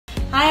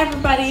Hi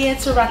everybody,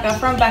 it's Rebecca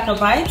from Bekah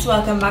Bites.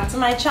 Welcome back to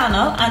my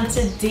channel, and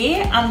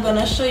today I'm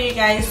gonna show you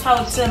guys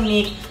how to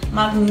make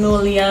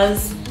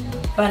Magnolia's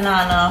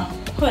banana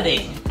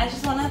pudding. I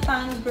just want to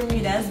thank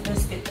Bermuda's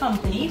Biscuit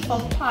Company for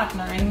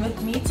partnering with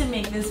me to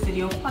make this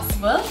video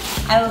possible.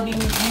 I will be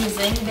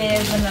using their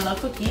vanilla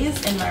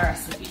cookies in my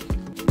recipe.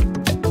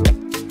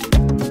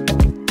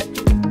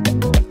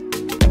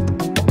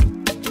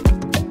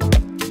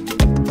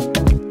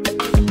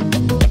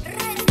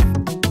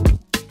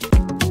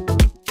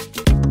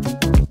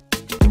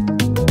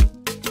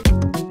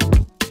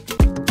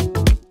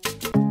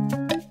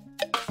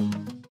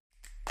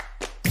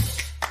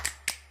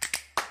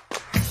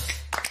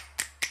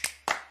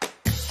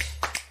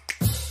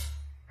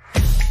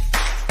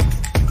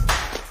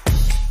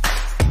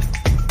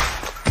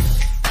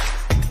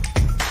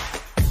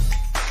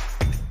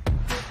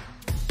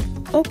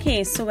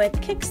 Okay, so we're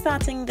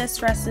kickstarting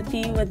this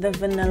recipe with the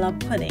vanilla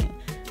pudding,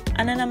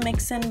 and in a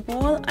mixing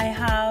bowl I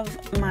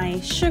have my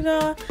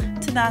sugar.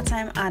 To that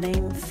I'm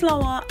adding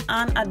flour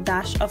and a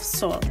dash of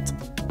salt.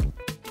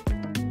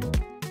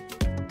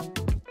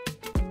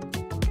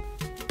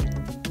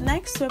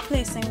 Next we're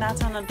placing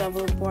that on a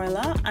double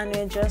boiler and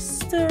we're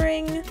just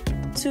stirring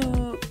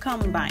to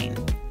combine.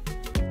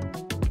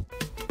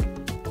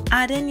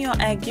 Add in your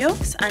egg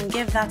yolks and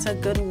give that a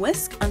good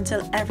whisk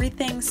until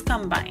everything's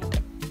combined.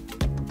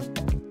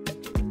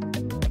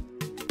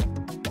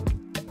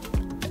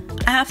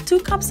 I have 2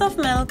 cups of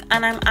milk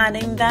and I'm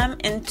adding them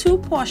in 2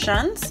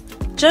 portions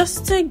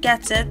just to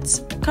get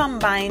it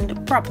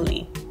combined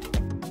properly.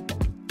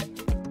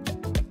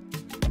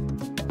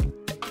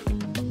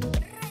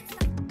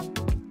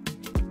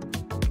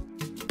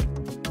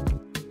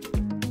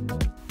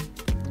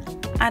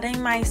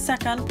 Adding my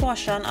second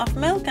portion of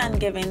milk and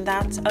giving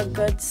that a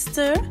good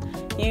stir.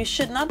 You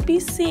should not be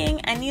seeing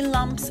any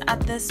lumps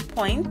at this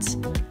point.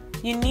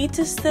 You need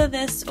to stir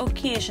this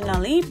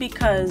occasionally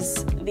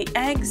because the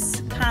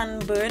eggs can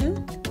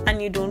burn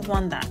and you don't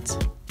want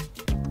that.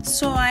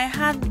 So I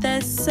had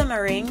this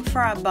simmering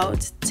for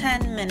about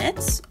 10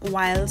 minutes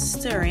while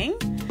stirring.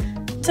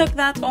 Took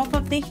that off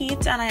of the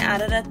heat and I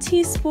added a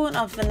teaspoon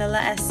of vanilla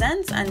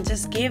essence and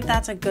just gave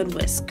that a good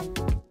whisk.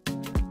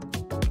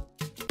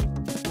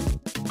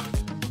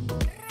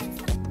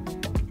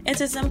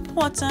 It is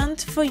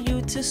important for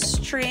you to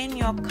strain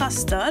your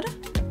custard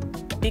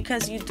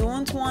because you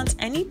don't want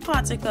any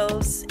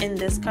particles in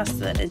this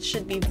custard. It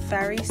should be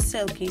very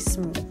silky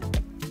smooth.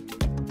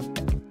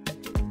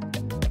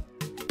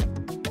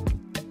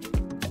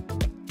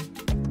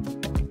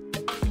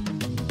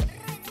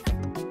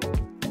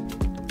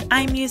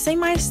 I'm using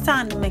my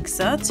stand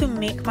mixer to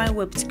make my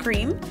whipped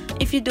cream.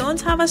 If you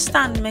don't have a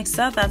stand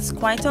mixer, that's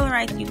quite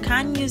alright. You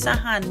can use a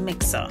hand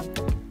mixer.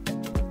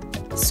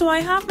 So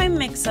I have my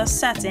mixer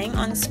setting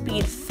on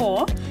speed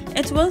 4.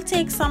 It will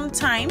take some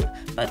time,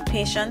 but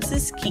patience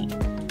is key.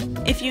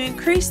 If you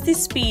increase the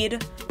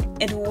speed,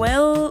 it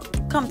will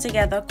come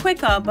together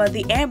quicker, but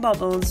the air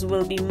bubbles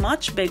will be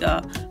much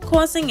bigger,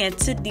 causing it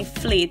to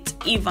deflate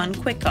even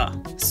quicker.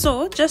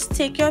 So just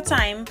take your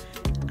time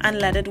and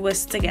let it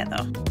whisk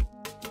together.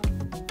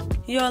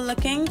 You're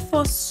looking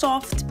for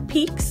soft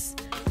peaks,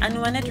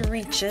 and when it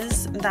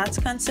reaches that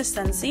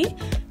consistency,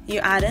 you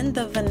add in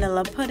the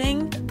vanilla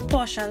pudding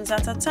portions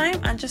at a time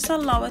and just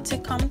allow it to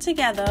come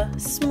together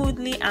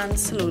smoothly and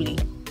slowly.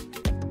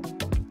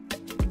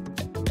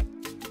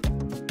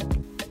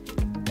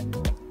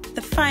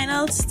 The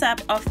final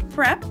step of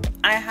prep,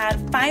 I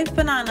had 5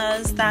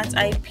 bananas that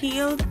I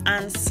peeled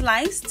and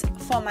sliced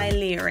for my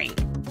layering.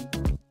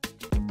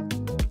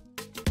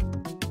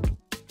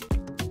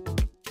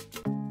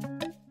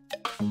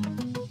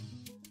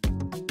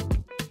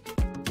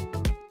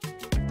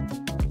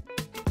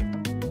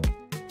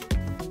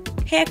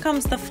 Here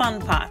comes the fun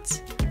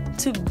part,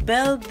 to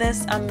build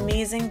this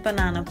amazing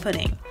banana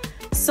pudding.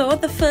 So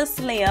the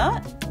first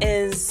layer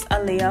is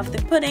a layer of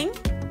the pudding,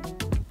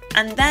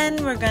 and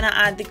then we're gonna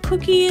add the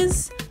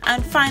cookies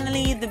and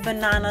finally the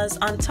bananas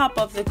on top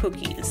of the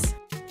cookies.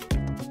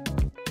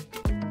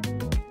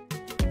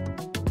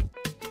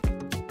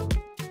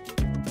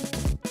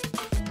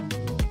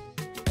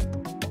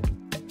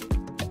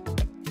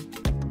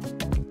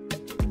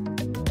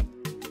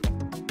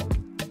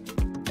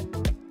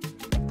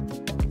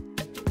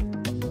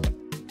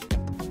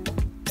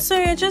 So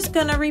you're just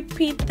gonna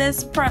repeat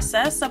this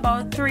process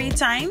about 3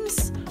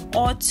 times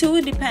or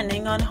 2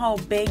 depending on how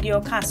big your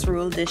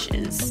casserole dish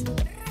is.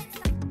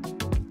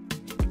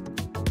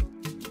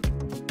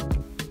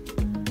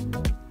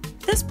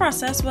 This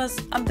process was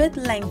a bit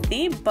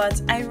lengthy,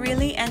 but I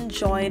really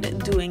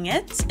enjoyed doing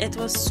it. It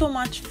was so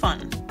much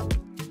fun.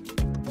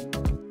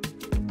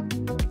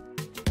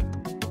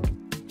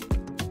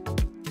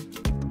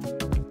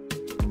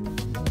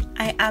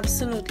 I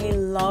absolutely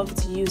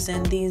loved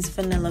using these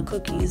vanilla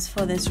cookies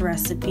for this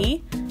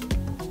recipe.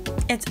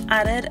 It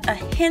added a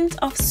hint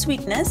of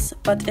sweetness,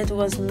 but it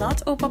was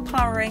not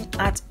overpowering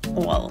at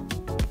all.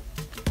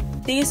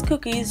 These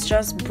cookies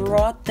just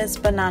brought this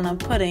banana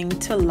pudding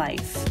to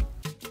life.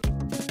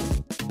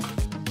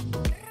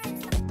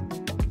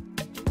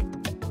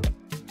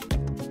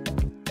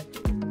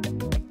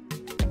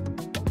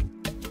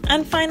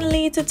 And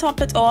finally, to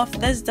top it off,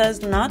 this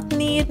does not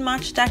need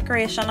much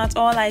decoration at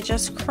all. I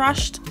just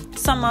crushed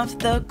some of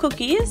the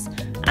cookies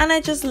and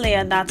I just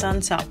layered that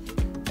on top.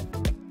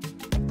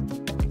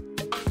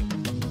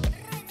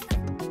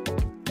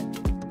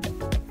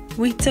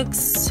 We took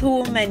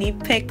so many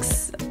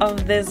pics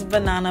of this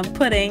banana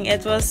pudding.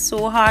 It was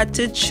so hard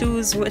to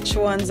choose which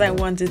ones I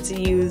wanted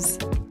to use.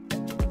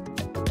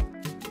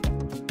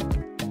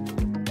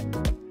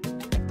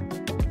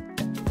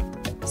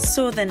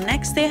 So the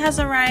next day has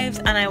arrived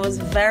and I was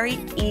very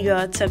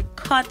eager to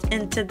cut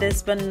into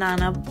this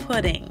banana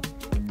pudding.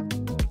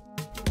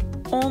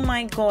 Oh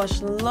my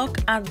gosh, look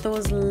at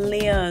those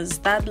layers.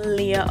 That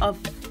layer of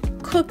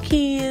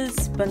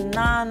cookies,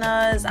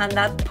 bananas, and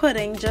that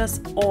pudding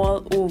just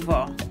all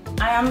over.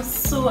 I am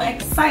so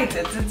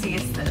excited to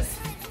taste this.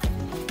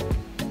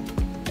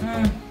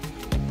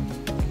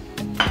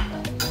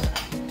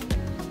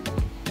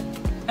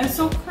 It's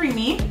so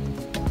creamy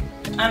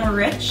and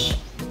rich.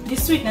 The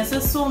sweetness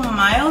is so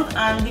mild,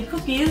 and the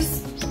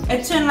cookies,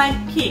 it turned like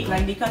cake,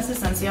 like the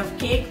consistency of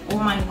cake. Oh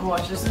my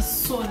gosh, this is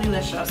so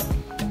delicious.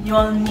 You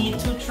all need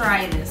to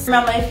try this.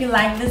 Remember, if you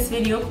like this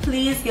video,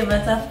 please give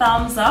it a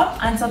thumbs up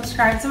and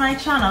subscribe to my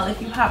channel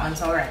if you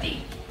haven't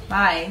already.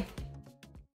 Bye.